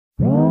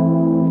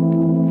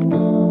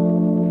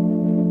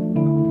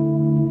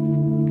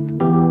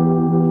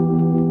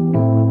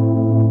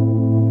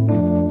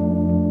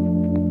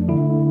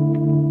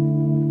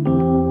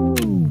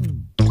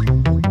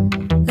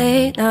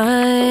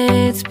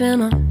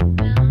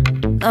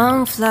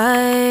Long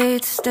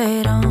flight,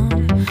 stayed on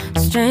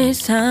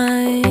strange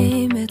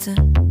time. It's a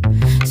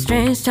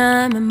strange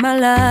time in my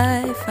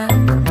life. I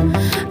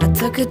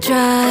took a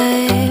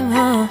drive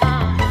home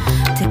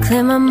to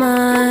clear my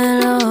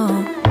mind,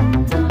 oh.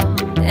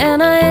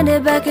 And I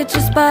ended back at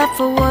your spot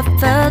for what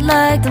felt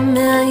like the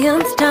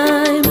millionth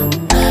time.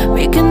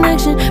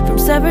 Reconnection from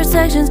separate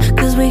sections,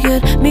 cause we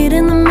could meet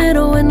in the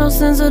middle with no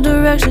sense of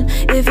direction.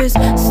 If it's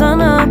sun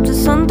up to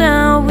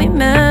sundown, we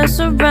mess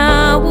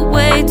around, we're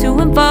way too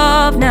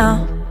involved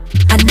now.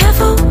 I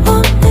never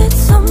wanted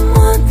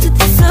someone to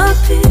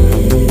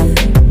disappear,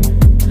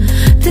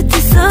 to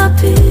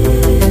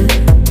disappear,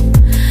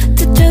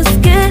 to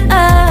just get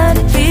out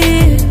of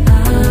here.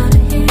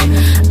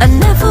 I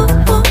never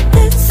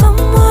wanted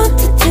someone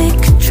to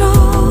take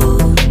control.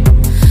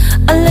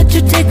 I let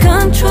you take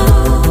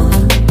control,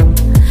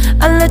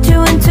 I let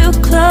you in too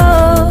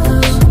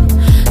close.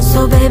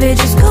 So baby,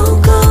 just go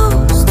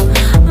ghost.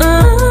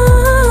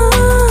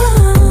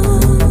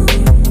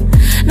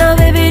 Now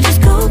baby,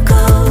 just go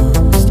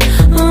ghost.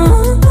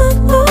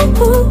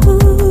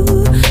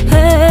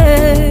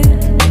 Hey,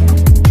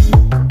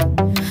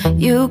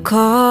 you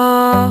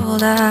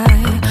called, I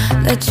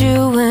let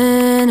you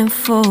in and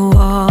 4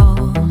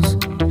 walls.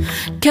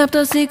 Kept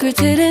our secrets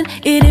hidden,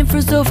 eating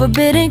fruit so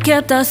forbidden.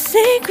 Kept our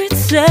secrets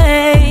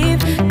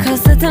safe,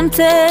 cause the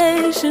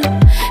temptation,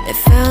 it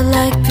felt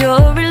like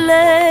pure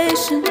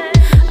relation.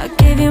 I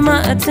gave you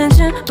my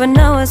attention, but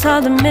now it's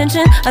hard to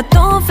mention. I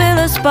don't feel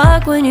a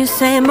spark when you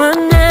say my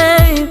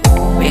name.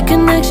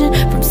 Reconnection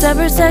from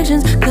separate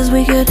sections, cause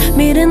we could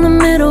meet in the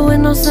middle with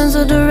no sense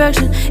of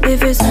direction.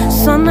 If it's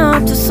sun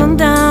up to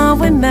sundown,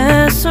 we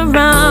mess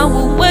around,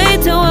 we're way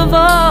too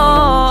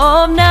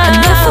evolved now. I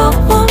never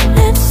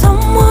wanted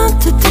someone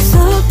to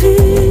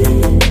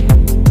disappear,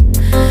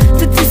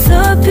 to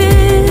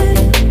disappear,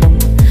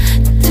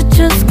 to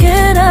just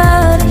get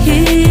out of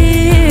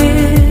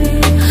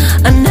here.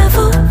 I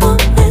never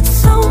wanted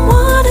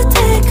someone to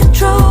take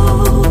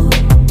control.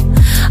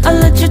 I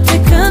let you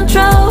take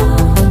control,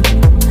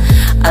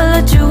 I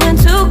let you in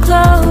too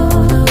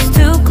close,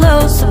 too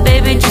close. So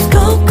baby, just